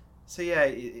wilderness. So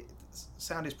yeah,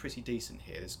 sound is pretty decent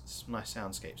here. There's some nice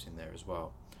soundscapes in there as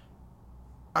well.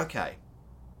 Okay,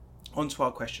 on to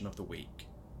our question of the week.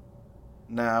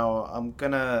 Now, I'm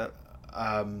gonna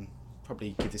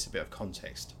probably give this a bit of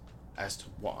context as to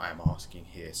what I'm asking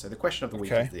here. So the question of the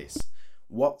week is this: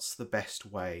 what's the best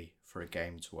way for a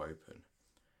game to open?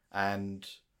 And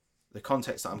the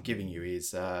context that I'm giving you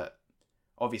is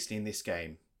obviously in this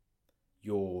game,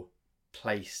 you're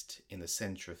placed in the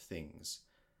center of things.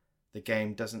 The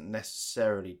game doesn't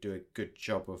necessarily do a good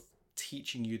job of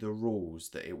teaching you the rules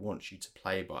that it wants you to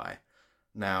play by.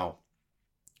 Now,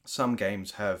 some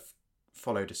games have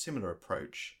followed a similar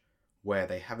approach where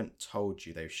they haven't told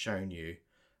you, they've shown you.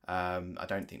 I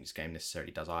don't think this game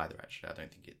necessarily does either, actually. I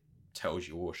don't think it tells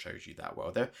you or shows you that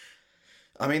well. There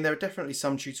are definitely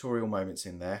some tutorial moments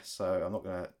in there, so I'm not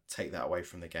going to take that away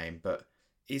from the game, but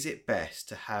is it best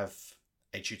to have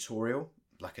a tutorial,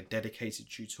 like a dedicated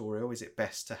tutorial? Is it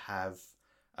best to have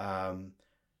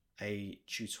a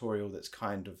tutorial that's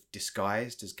kind of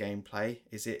disguised as gameplay?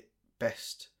 Is it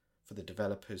best for the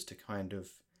developers to kind of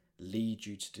lead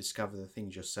you to discover the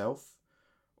things yourself,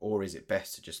 or is it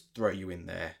best to just throw you in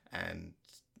there and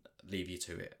leave you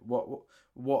to it?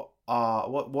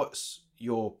 What's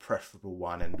your preferable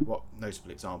one, and what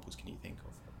notable examples can you think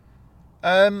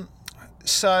of?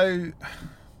 So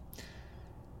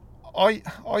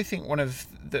I think one of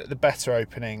the better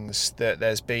openings that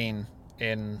there's been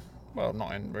in, well,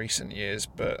 not in recent years,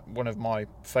 but one of my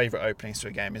favourite openings to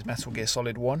a game is Metal Gear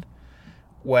Solid 1,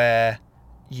 where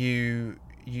you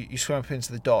swim up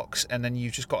into the docks, and then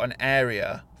you've just got an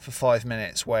area for 5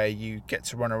 minutes where you get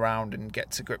to run around and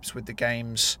get to grips with the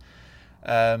game's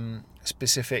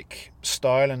specific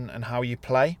style and how you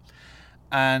play.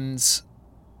 And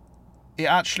it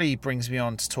actually brings me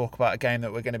on to talk about a game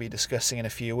that we're going to be discussing in a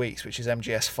few weeks, which is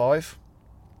MGS5.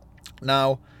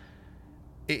 Now,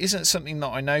 it isn't something that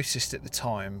I noticed at the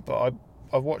time, but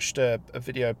I watched a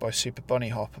video by Super Bunny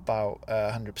Hop about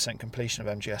 100% completion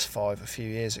of MGS5 a few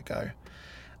years ago,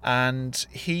 and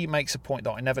he makes a point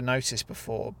that I never noticed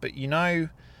before. But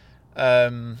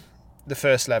the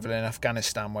first level in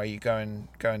Afghanistan where you go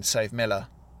and save Miller.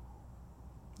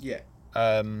 Yeah.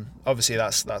 Obviously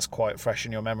that's quite fresh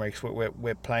in your memory because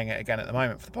we're playing it again at the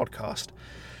moment for the podcast.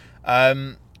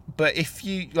 But if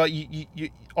you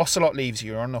Ocelot leaves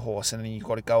you, you're on the horse, and then you've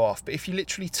got to go off. But if you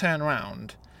literally turn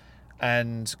around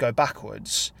and go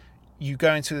backwards, you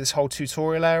go into this whole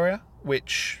tutorial area,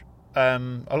 which a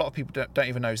lot of people don't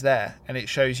even know is there, and it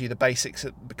shows you the basics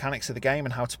mechanics of the game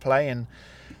and how to play and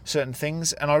certain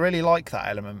things. And I really like that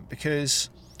element because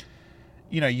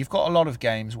you've got a lot of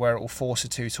games where it will force a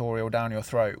tutorial down your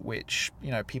throat, which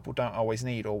people don't always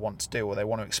need or want to do, or they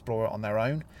want to explore it on their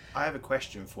own. I have a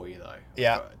question for you though.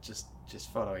 Yeah.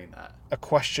 Just following that. A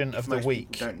question of the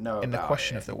week. Don't know in the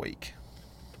question it. of the week.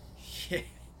 Yeah.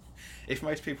 If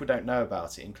most people don't know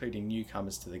about it, including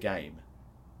newcomers to the game,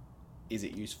 is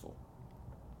it useful?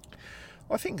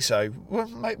 I think so. Well,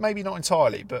 maybe not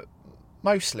entirely, but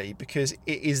mostly because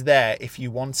it is there if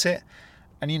you want it.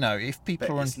 And if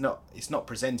people It's not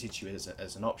presented to you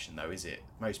as an option though, is it?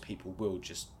 Most people will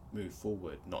just move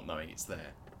forward not knowing it's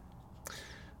there.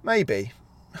 Maybe.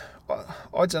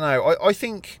 I don't know. I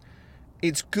think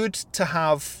it's good to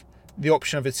have the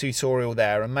option of a tutorial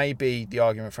there, and maybe the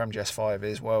argument for MGS5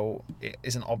 is, well, it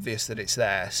isn't obvious that it's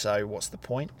there, so what's the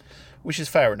point? Which is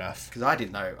fair enough. Because I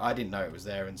didn't know it was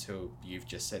there until you've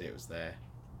just said it was there.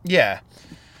 Yeah.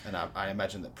 And I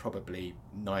imagine that probably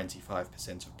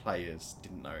 95% of players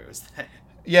didn't know it was there.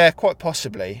 Yeah, quite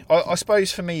possibly. I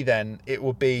suppose for me then, it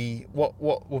would be, what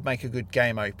would make a good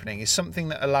game opening is something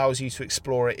that allows you to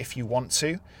explore it if you want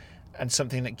to, and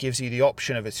something that gives you the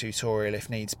option of a tutorial if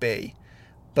needs be,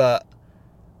 but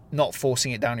not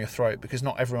forcing it down your throat, because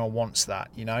not everyone wants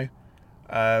that, you know?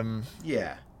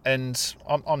 Yeah. And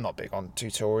I'm not big on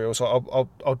tutorials.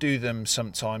 I'll do them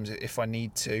sometimes if I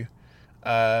need to.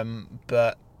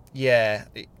 But yeah,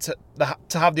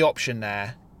 to have the option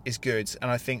there is good,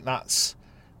 and I think that's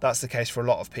the case for a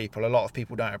lot of people. A lot of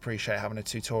people don't appreciate having a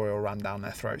tutorial rammed down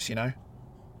their throats, you know?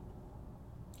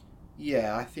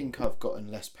 Yeah, I think I've gotten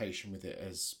less patient with it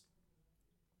as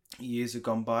years have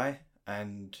gone by,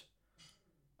 and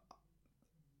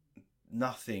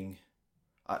nothing.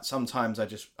 Sometimes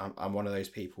I'm one of those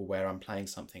people where I'm playing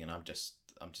something and I'm just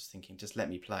thinking, just let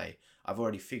me play. I've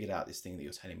already figured out this thing that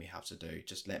you're telling me how to do.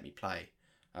 Just let me play.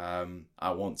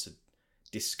 I want to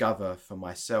discover for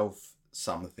myself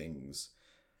some things.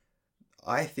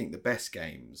 I think the best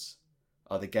games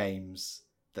are the games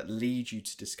that lead you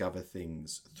to discover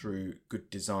things through good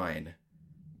design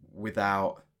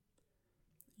without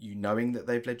you knowing that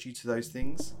they've led you to those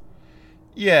things.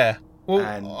 Yeah. Well,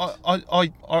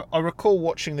 And I recall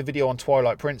watching the video on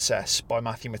Twilight Princess by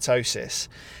Matthew Matosis,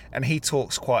 and he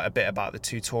talks quite a bit about the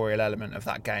tutorial element of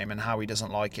that game and how he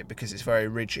doesn't like it because it's very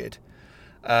rigid.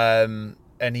 And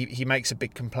he makes a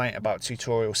big complaint about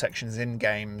tutorial sections in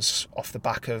games off the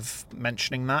back of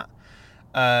mentioning that,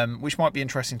 which might be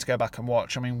interesting to go back and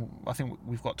watch. I mean, I think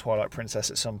we've got Twilight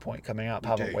Princess at some point coming up,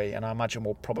 haven't we? And I imagine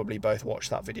we'll probably both watch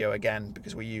that video again,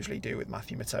 because we usually do with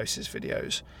Matthew Matosis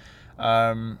videos.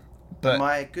 But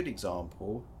my good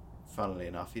example, funnily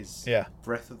enough, is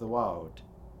Breath of the Wild,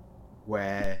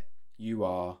 where you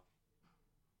are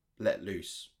let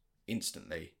loose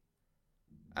instantly,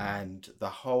 and the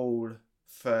whole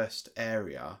first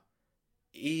area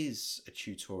is a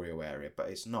tutorial area, but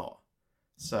it's not.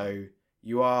 So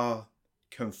you are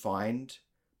confined,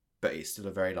 but it's still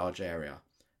a very large area,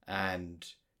 and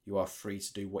you are free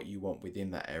to do what you want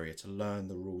within that area to learn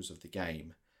the rules of the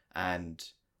game. And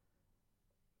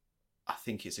I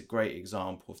think it's a great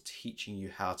example of teaching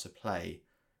you how to play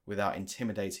without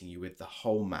intimidating you with the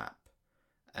whole map,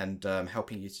 and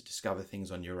helping you to discover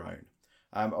things on your own.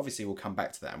 Obviously, we'll come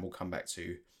back to that, and we'll come back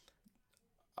to,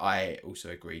 I also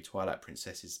agree, Twilight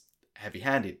Princess is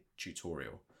heavy-handed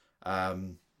tutorial.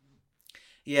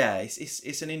 Yeah,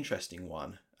 it's an interesting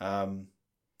one. And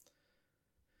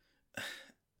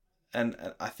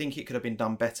I think it could have been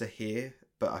done better here,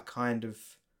 but I kind of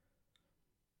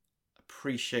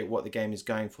appreciate what the game is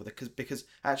going for, because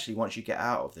actually once you get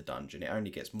out of the dungeon, it only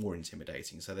gets more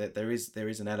intimidating. So there is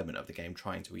an element of the game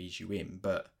trying to ease you in,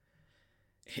 but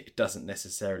it doesn't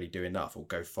necessarily do enough or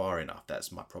go far enough.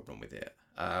 That's my problem with it.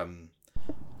 And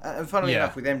funnily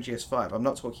enough, with MGS5, I'm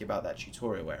not talking about that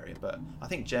tutorial area, but I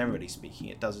think generally speaking,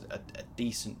 it does a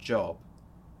decent job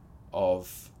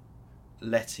of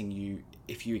letting you,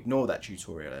 if you ignore that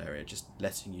tutorial area, just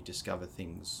letting you discover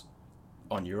things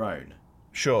on your own.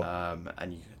 Sure.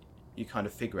 And you kind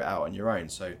of figure it out on your own.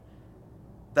 So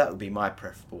that would be my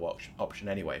preferable option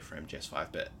anyway for MGS5.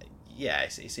 But yeah,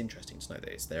 it's interesting to know that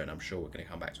it's there, and I'm sure we're going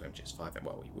to come back to MGS5, and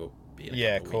well, we will be in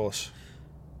a couple of course.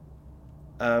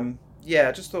 Yeah,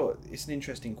 I just thought it's an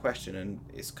interesting question, and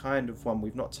it's kind of one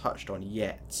we've not touched on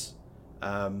yet.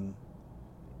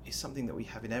 It's something that we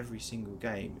have in every single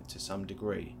game to some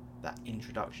degree. That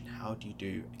introduction. How do you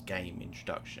do a game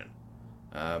introduction?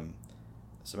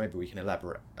 So maybe we can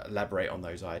elaborate on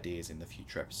those ideas in the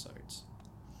future episodes.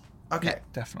 Okay. Yeah,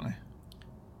 definitely.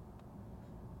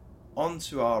 On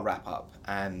to our wrap up,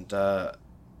 and on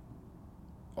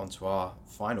to our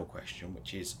final question,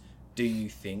 which is, do you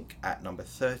think at number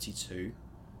 32,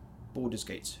 Baldurs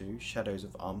Gate 2, Shadows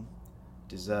of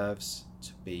deserves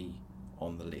to be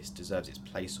on the list, deserves its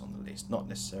place on the list? Not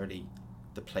necessarily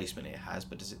the placement it has,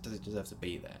 but does it deserve to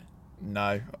be there?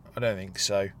 No, I don't think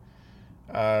so.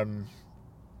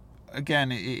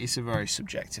 Again, it's a very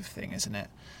subjective thing, isn't it?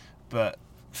 But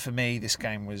for me, this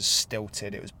game was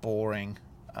stilted. It was boring.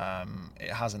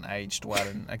 It hasn't aged well.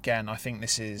 And again, I think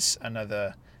this is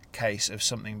another case of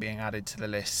something being added to the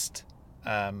list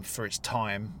for its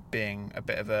time, being a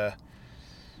bit of a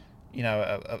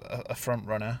front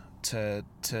runner to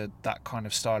that kind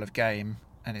of style of game,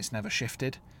 and it's never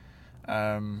shifted.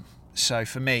 So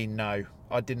for me, no,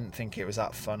 I didn't think it was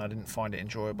that fun. I didn't find it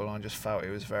enjoyable. I just felt it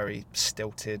was very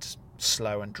stilted,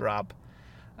 slow and drab.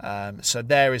 So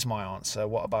there is my answer.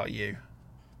 What about you?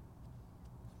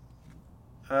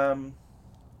 I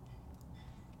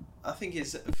think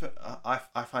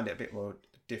I find it a bit more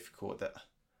difficult that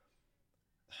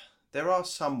there are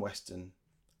some Western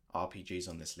RPGs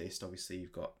on this list. Obviously,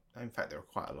 in fact, there are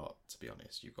quite a lot, to be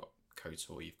honest. You've got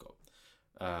KOTOR, you've got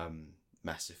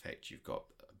Mass Effect, you've got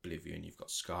Oblivion, you've got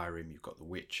Skyrim, you've got The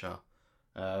Witcher.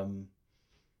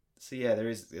 So yeah, there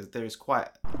is quite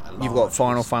a lot. You've got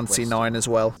Final Fantasy 9 as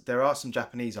well. There are some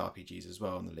Japanese RPGs as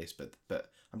well on the list,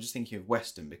 but I'm just thinking of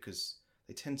Western because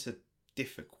they tend to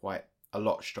differ quite a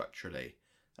lot structurally,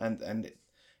 and it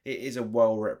is a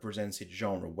well-represented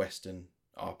genre, Western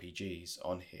RPGs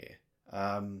on here.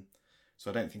 So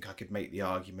I don't think I could make the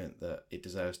argument that it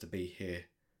deserves to be here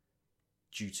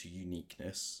due to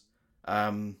uniqueness.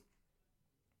 I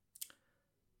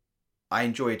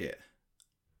enjoyed it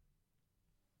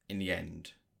in the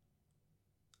end.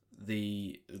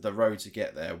 The road to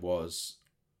get there was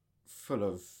full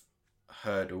of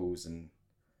hurdles and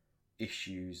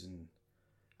issues and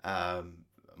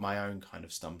my own kind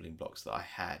of stumbling blocks that I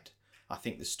had. I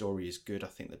think the story is good. I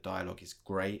think the dialogue is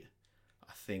great.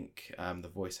 I think the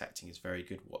voice acting is very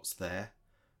good. What's there?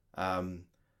 I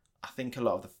think a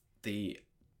lot of the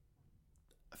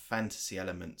fantasy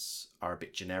elements are a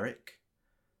bit generic.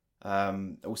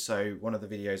 Also, one of the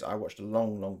videos, I watched a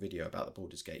long video about the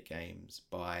Baldurs Gate games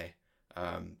by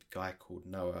a guy called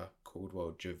Noah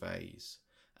Caldwell-Gervais,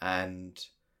 and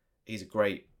he's a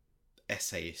great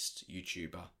essayist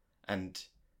YouTuber, and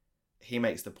he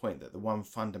makes the point that the one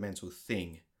fundamental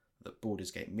thing that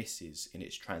Baldurs Gate misses in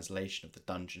its translation of the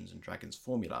Dungeons and Dragons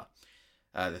formula,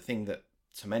 the thing that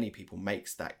to many people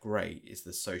makes that great, is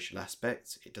the social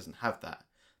aspect. It doesn't have that.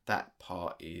 That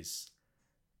part is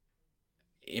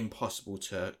impossible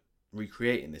to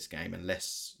recreate in this game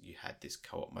unless you had this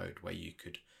co-op mode where you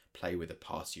could play with a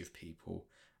party of people,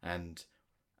 and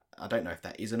I don't know if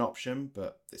that is an option,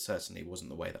 but it certainly wasn't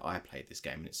the way that I played this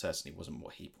game, and it certainly wasn't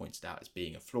what he pointed out as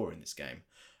being a flaw in this game.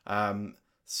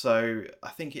 So I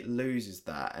think it loses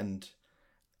that, and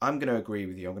I'm going to agree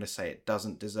with you. I'm going to say it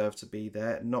doesn't deserve to be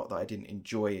there. Not that I didn't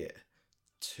enjoy it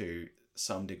to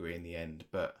some degree in the end,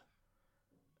 but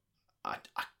I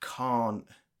can't.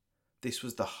 This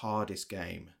was the hardest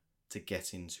game to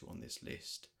get into on this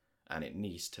list, and it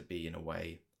needs to be, in a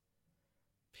way,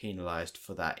 penalised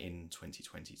for that in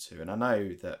 2022. And I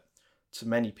know that to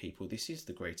many people this is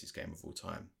the greatest game of all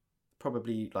time,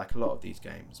 probably like a lot of these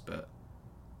games, but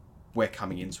we're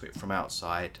coming into it from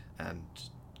outside and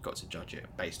got to judge it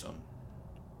based on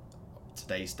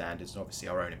today's standards and obviously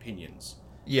our own opinions.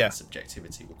 Yeah,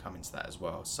 subjectivity will come into that as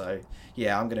well. So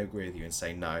yeah, I'm going to agree with you and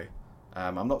say no.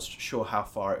 I'm not sure how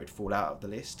far it would fall out of the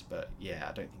list, but yeah,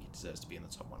 I don't think it deserves to be in the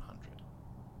top 100.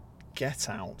 Get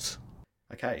out.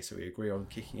 Okay, so we agree on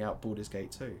kicking out Baldur's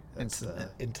Gate 2.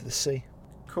 Into the sea.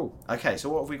 Cool. Okay, so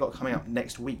what have we got coming up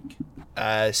next week?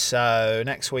 So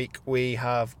next week we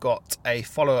have got a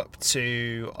follow-up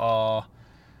to our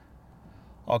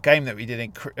game that we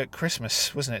did at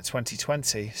Christmas, wasn't it,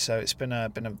 2020? So it's been a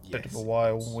bit of a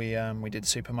while. We did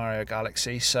Super Mario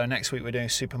Galaxy. So next week we're doing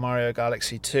Super Mario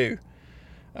Galaxy 2.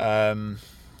 Cool.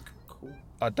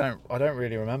 I don't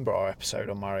really remember our episode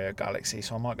on Mario Galaxy,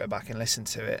 so I might go back and listen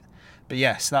to it. But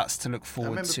yes, that's to look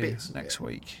forward to next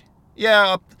week.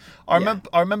 Yeah, I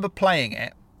remember playing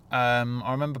it.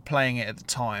 I remember playing it at the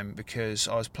time because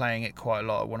I was playing it quite a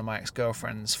lot at one of my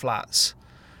ex-girlfriend's flats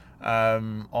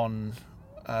on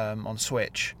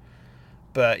Switch.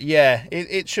 But yeah,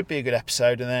 it should be a good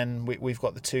episode, and then we've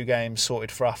got the 2 games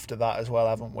sorted for after that as well,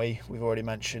 haven't we? We've already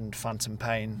mentioned Phantom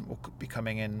Pain will be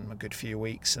coming in a good few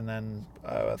weeks, and then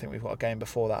I think we've got a game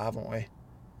before that, haven't we?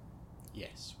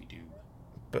 Yes, we do.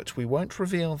 But we won't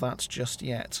reveal that just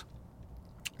yet.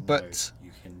 No, but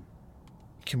you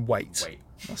can wait.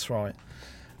 That's right.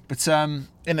 But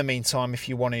in the meantime, if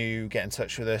you want to get in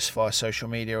touch with us via social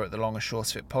media at The Long and Short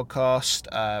of It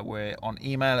Podcast, we're on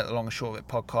email at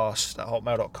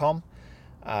thelongandshortofitpodcast@hotmail.com.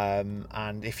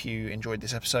 And if you enjoyed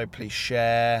this episode, please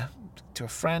share to a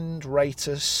friend, rate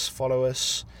us, follow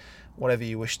us, whatever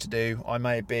you wish to do. I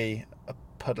may be a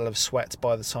puddle of sweat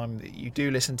by the time that you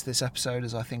do listen to this episode,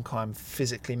 as I think I'm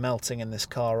physically melting in this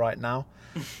car right now.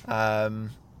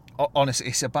 Honestly,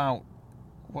 it's about...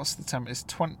 What's the temperature?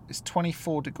 It's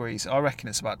 24 degrees. I reckon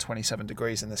it's about 27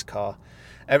 degrees in this car.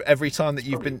 Every time that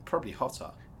you've been... Probably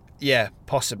hotter. Yeah,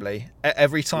 possibly.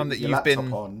 Every time that you've been... Your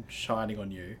laptop on, shining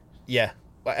on you. Yeah.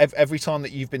 Every time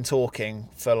that you've been talking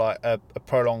for like a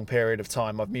prolonged period of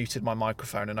time, I've muted my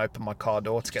microphone and opened my car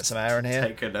door to get some air in here.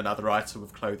 Taken another item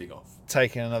of clothing off.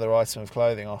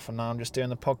 And now I'm just doing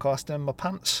the podcast in my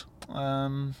pants.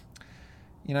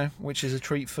 which is a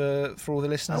treat for all the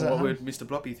listeners. And at what home. would Mr.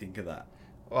 Blobby think of that?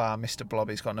 Well, Mr.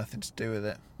 Blobby's got nothing to do with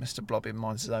it. Mr. Blobby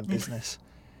minds his own business.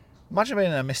 Imagine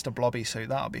being in a Mr. Blobby suit.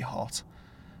 That would be hot.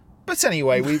 But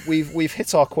anyway, we've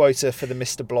hit our quota for the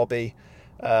Mr. Blobby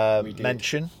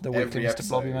mention, the weekly Mr.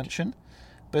 Blobby mention.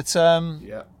 But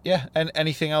yeah. And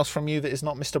anything else from you that is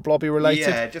not Mr. Blobby related?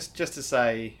 Yeah, just to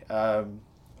say,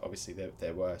 obviously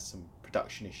there were some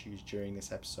production issues during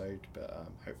this episode, but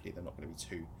hopefully they're not going to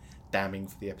be too damning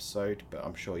for the episode. But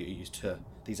I'm sure you're used to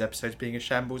these episodes being a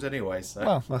shambles anyway. So.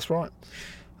 Well, that's right,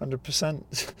 100%.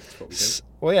 That's what we do.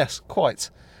 Well, yes, quite.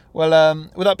 Well,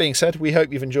 with that being said, we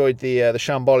hope you've enjoyed the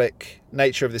shambolic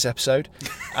nature of this episode,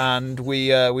 and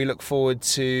we look forward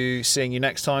to seeing you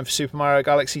next time for Super Mario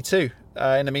Galaxy 2.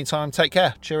 In the meantime, take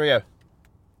care. Cheerio.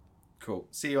 Cool.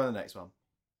 See you on the next one.